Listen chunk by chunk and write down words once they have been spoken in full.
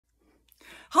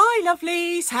Hi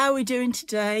lovelies, how are we doing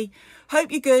today?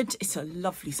 Hope you're good. It's a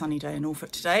lovely sunny day in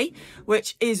Norfolk today,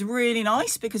 which is really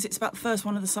nice because it's about the first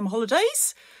one of the summer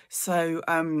holidays. So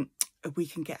we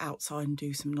can get outside and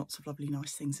do some lots of lovely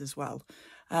nice things as well.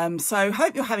 So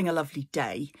hope you're having a lovely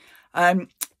day.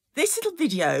 This little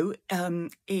video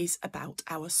is about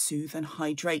our Soothe and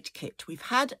Hydrate kit. We've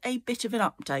had a bit of an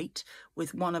update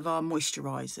with one of our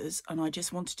moisturisers, and I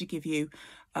just wanted to give you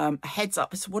a heads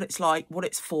up as to what it's like, what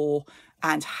it's for,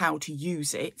 and how to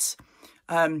use it.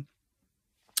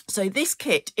 So this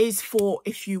kit is for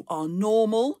if you are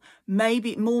normal,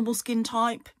 maybe normal skin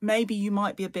type, maybe you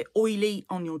might be a bit oily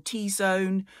on your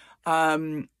T-zone,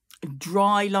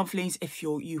 dry lovelies if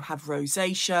you have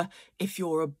rosacea, if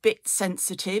you're a bit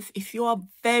sensitive. If you are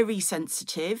very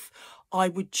sensitive, I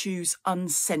would choose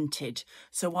unscented.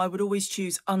 So I would always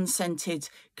choose unscented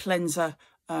cleanser,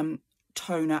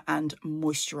 toner and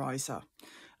moisturizer.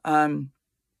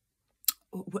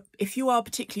 If you are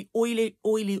particularly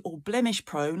oily or blemish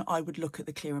prone, I would look at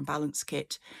the Clear and Balance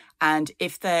kit. And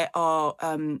if there are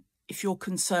if you're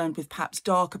concerned with perhaps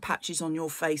darker patches on your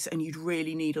face and you'd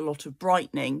really need a lot of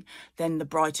brightening, then the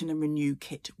Brighten and Renew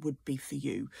kit would be for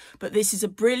you. But this is a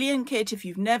brilliant kit. If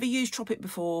you've never used Tropic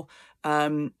before,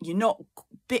 you're not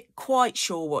quite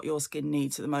sure what your skin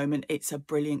needs at the moment, it's a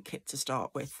brilliant kit to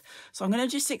start with. So I'm going to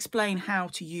just explain how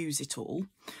to use it all.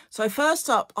 So first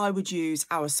up, I would use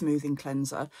our smoothing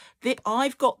cleanser.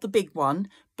 I've got the big one,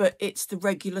 but it's the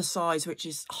regular size, which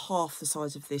is half the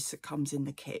size of this that comes in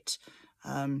the kit.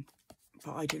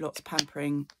 But I do lots of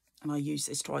pampering and I use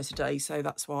this twice a day, so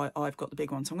that's why I've got the big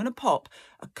one. So I'm going to pop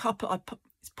a couple,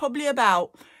 it's probably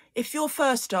about, if you're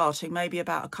first starting, maybe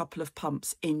about a couple of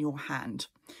pumps in your hand.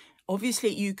 Obviously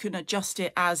you can adjust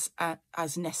it as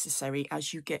necessary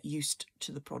as you get used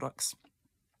to the products.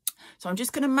 So I'm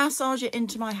just going to massage it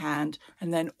into my hand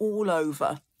and then all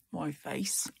over my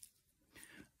face.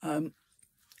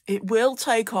 It will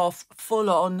take off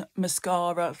full-on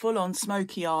mascara, full-on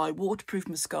smoky eye, waterproof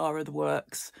mascara, the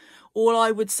works. All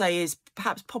I would say is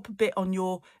perhaps pop a bit on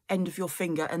your end of your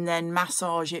finger and then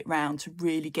massage it round to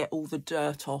really get all the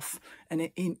dirt off and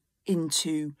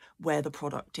into where the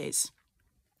product is.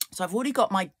 So I've already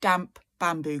got my damp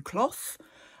bamboo cloth.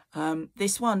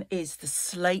 This one is the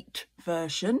slate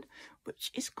version,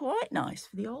 which is quite nice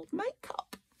for the old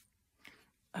makeup,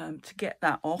 to get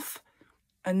that off.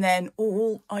 And then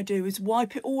all I do is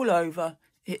wipe it all over.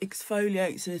 It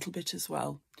exfoliates a little bit as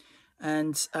well.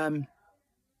 And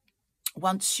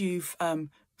once you've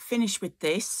finished with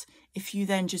this, if you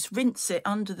then just rinse it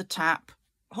under the tap,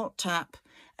 hot tap,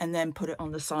 and then put it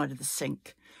on the side of the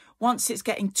sink. Once it's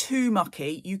getting too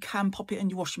mucky, you can pop it in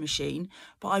your washing machine,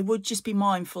 but I would just be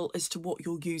mindful as to what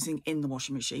you're using in the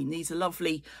washing machine. These are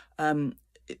lovely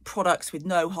products with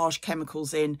no harsh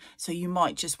chemicals in, so you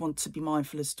might just want to be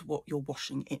mindful as to what you're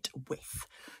washing it with.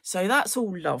 So that's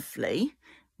all lovely.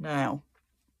 Now,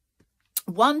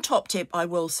 one top tip I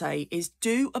will say is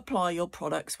do apply your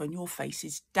products when your face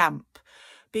is damp,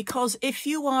 because if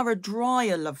you are a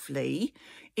drier lovely,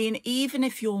 even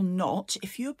if you're not,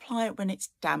 if you apply it when it's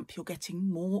damp, you're getting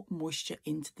more moisture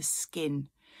into the skin,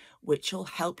 which will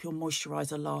help your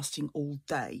moisturizer lasting all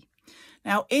day.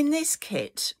 Now in this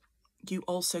kit you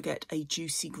also get a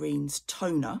Juicy Greens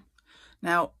toner.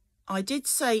 Now I did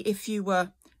say if you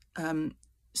were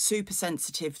super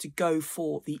sensitive to go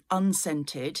for the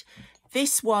unscented.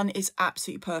 This one is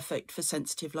absolutely perfect for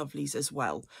sensitive lovelies as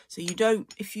well. So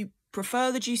if you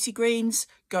prefer the Juicy Greens,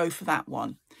 go for that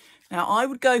one. Now I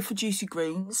would go for Juicy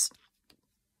Greens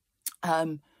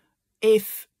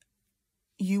if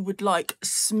you would like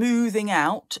smoothing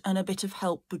out and a bit of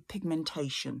help with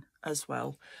pigmentation as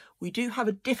well. We do have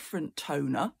a different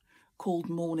toner called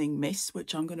Morning Mist,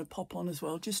 which I'm going to pop on as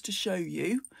well just to show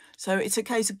you. So it's a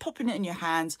case of popping it in your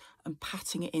hands and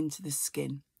patting it into the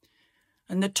skin.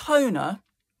 And the toner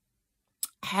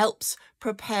helps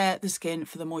prepare the skin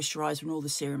for the moisturiser and all the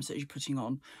serums that you're putting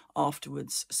on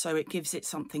afterwards. So it gives it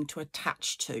something to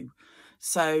attach to.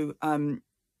 So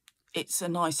it's a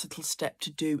nice little step to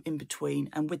do in between.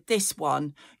 And with this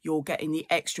one, you're getting the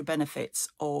extra benefits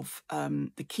of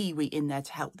the kiwi in there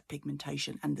to help the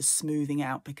pigmentation and the smoothing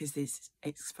out, because there's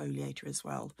exfoliator as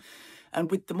well.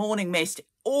 And with the Morning Mist,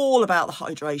 all about the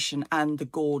hydration and the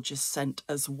gorgeous scent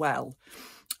as well.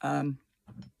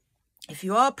 If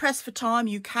you are pressed for time,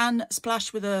 you can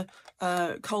splash with a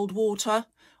cold water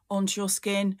onto your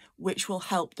skin, which will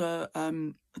help the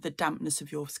dampness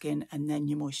of your skin, and then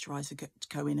your moisturiser to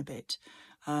go in a bit.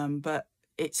 But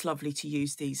it's lovely to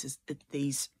use these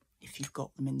if you've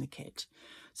got them in the kit.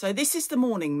 So this is the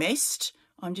Morning Mist.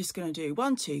 I'm just going to do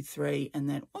 1, 2, 3, and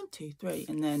then 1, 2, 3,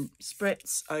 and then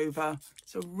spritz over.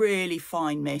 It's a really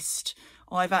fine mist.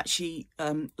 I've actually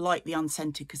lightly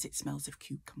unscented because it smells of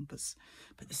cucumbers,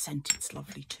 but the scented's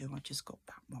lovely too. I just got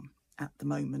that one at the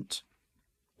moment.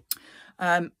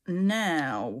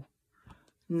 Now,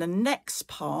 the next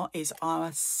part is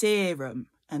our serum.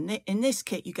 And in this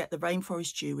kit, you get the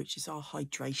Rainforest Dew, which is our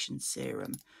hydration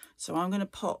serum. So I'm going to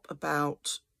pop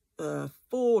about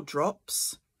 4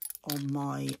 drops on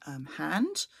my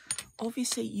hand.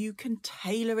 Obviously, you can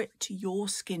tailor it to your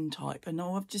skin type. And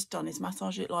all I've just done is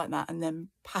massage it like that and then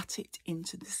pat it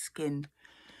into the skin.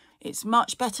 It's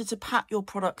much better to pat your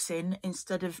products in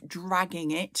instead of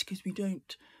dragging it, because we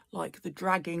don't like the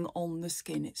dragging on the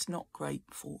skin. It's not great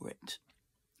for it.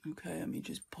 Okay, let me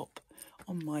just pop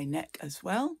on my neck as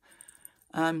well.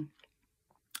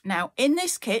 Now in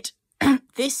this kit,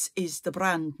 this is the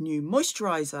brand new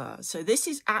moisturizer. So this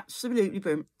is absolutely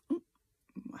brilliant.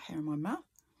 My hair in my mouth.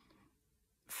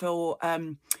 For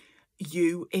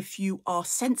you, if you are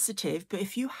sensitive, but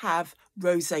if you have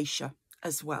rosacea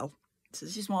as well. So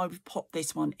this is why we've popped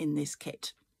this one in this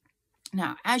kit.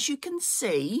 Now, as you can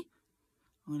see,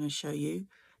 I'm going to show you.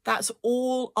 That's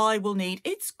all I will need.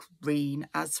 It's green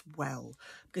as well,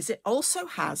 because it also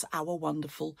has our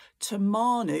wonderful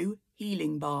Tamanu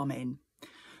healing balm in.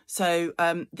 So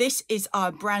this is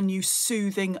our brand new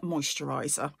soothing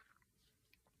moisturizer.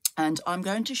 And I'm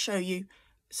going to show you.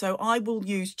 So I will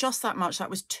use just that much. That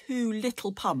was 2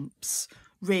 little pumps,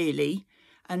 really.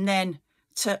 And then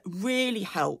to really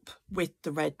help with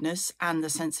the redness and the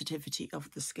sensitivity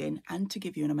of the skin and to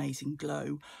give you an amazing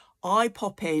glow, I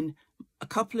pop in a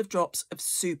couple of drops of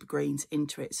super greens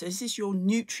into it. So this is your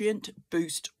nutrient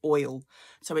boost oil.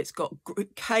 So it's got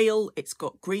kale, it's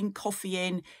got green coffee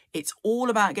in. It's all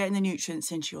about getting the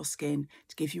nutrients into your skin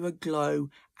to give you a glow.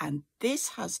 And this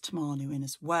has Tamanu in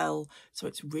as well. So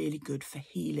it's really good for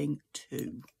healing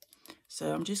too.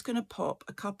 So I'm just going to pop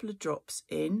a couple of drops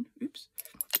in,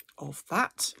 of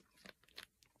that.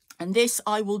 And this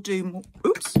I will do,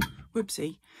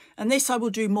 whoopsie. And this I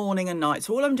will do morning and night.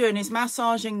 So all I'm doing is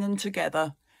massaging them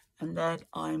together. And then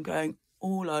I'm going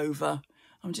all over.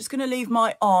 I'm just going to leave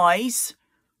my eyes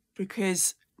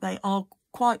because they are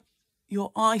quite,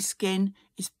 your eye skin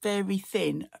is very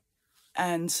thin.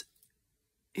 And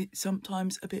it's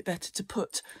sometimes a bit better to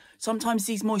put, sometimes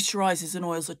these moisturizers and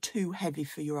oils are too heavy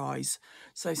for your eyes.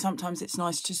 So sometimes it's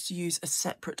nice just to use a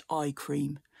separate eye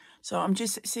cream. So I'm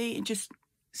just, see, it just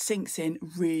sinks in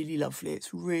really lovely.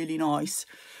 It's really nice.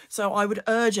 So I would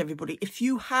urge everybody, if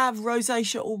you have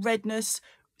rosacea or redness,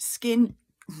 Skin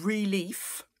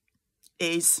Relief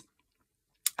is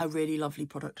a really lovely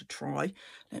product to try.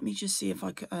 Let me just see if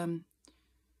I can.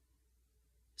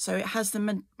 So it has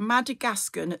the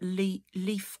Madagascan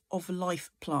leaf of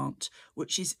life plant,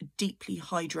 which is deeply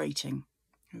hydrating.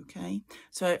 Okay,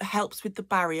 so it helps with the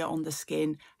barrier on the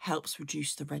skin, helps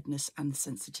reduce the redness and the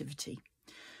sensitivity.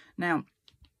 Now,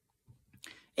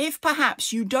 if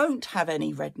perhaps you don't have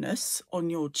any redness on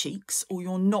your cheeks or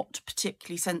you're not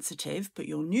particularly sensitive, but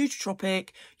you're nootropic,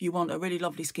 you want a really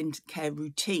lovely skincare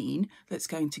routine that's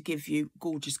going to give you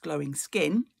gorgeous glowing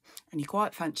skin, and you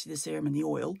quite fancy the serum and the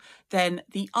oil, then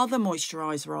the other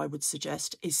moisturiser I would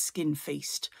suggest is Skin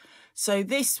Feast. So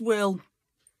this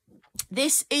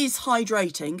is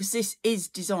hydrating because this is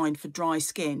designed for dry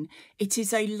skin. It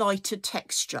is a lighter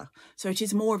texture, so it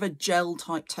is more of a gel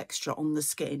type texture on the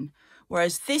skin,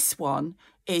 whereas this one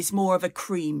is more of a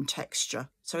cream texture.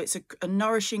 So it's a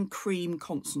nourishing cream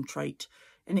concentrate,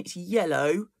 and it's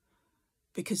yellow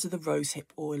because of the rosehip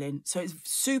oil in. So it's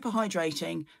super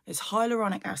hydrating. There's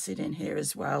hyaluronic acid in here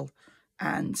as well,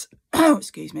 and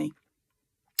excuse me,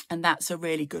 and that's a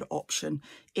really good option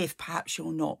if perhaps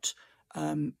you're not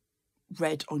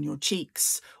red on your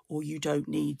cheeks or you don't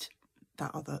need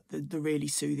that other, the really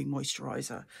soothing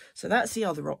moisturiser. So that's the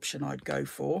other option I'd go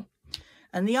for.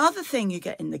 And the other thing you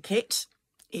get in the kit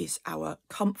is our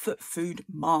comfort food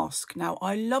mask. Now,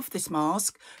 I love this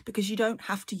mask because you don't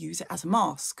have to use it as a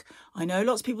mask. I know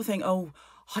lots of people think, oh,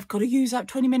 I've got to use that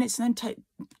 20 minutes and then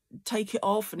take it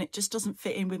off and it just doesn't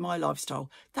fit in with my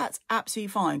lifestyle. That's absolutely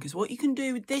fine, because what you can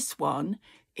do with this one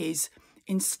is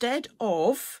instead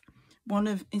of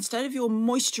your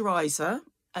moisturiser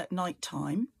at night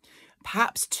time,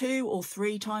 perhaps 2 or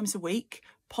 3 times a week,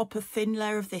 pop a thin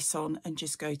layer of this on and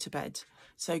just go to bed.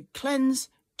 So cleanse,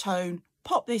 tone,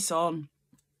 pop this on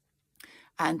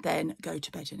and then go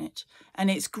to bed in it.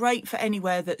 And it's great for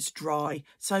anywhere that's dry.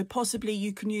 So possibly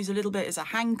you can use a little bit as a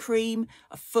hand cream,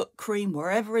 a foot cream,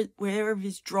 wherever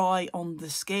is dry on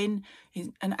the skin.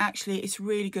 And actually it's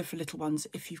really good for little ones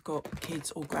if you've got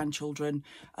kids or grandchildren.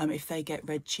 If they get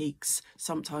red cheeks,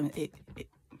 sometimes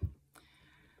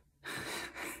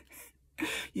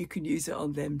you can use it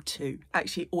on them too.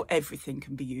 Actually, or everything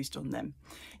can be used on them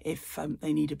if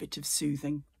they need a bit of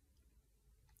soothing.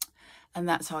 And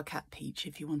that's our cat Peach,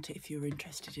 if you want it, if you're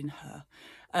interested in her.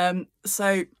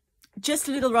 So just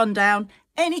a little rundown.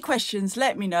 Any questions,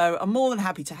 let me know. I'm more than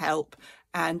happy to help.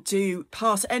 And do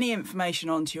pass any information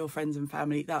on to your friends and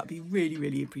family. That would be really,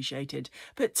 really appreciated.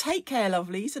 But take care,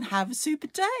 lovelies, and have a super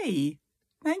day.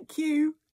 Thank you.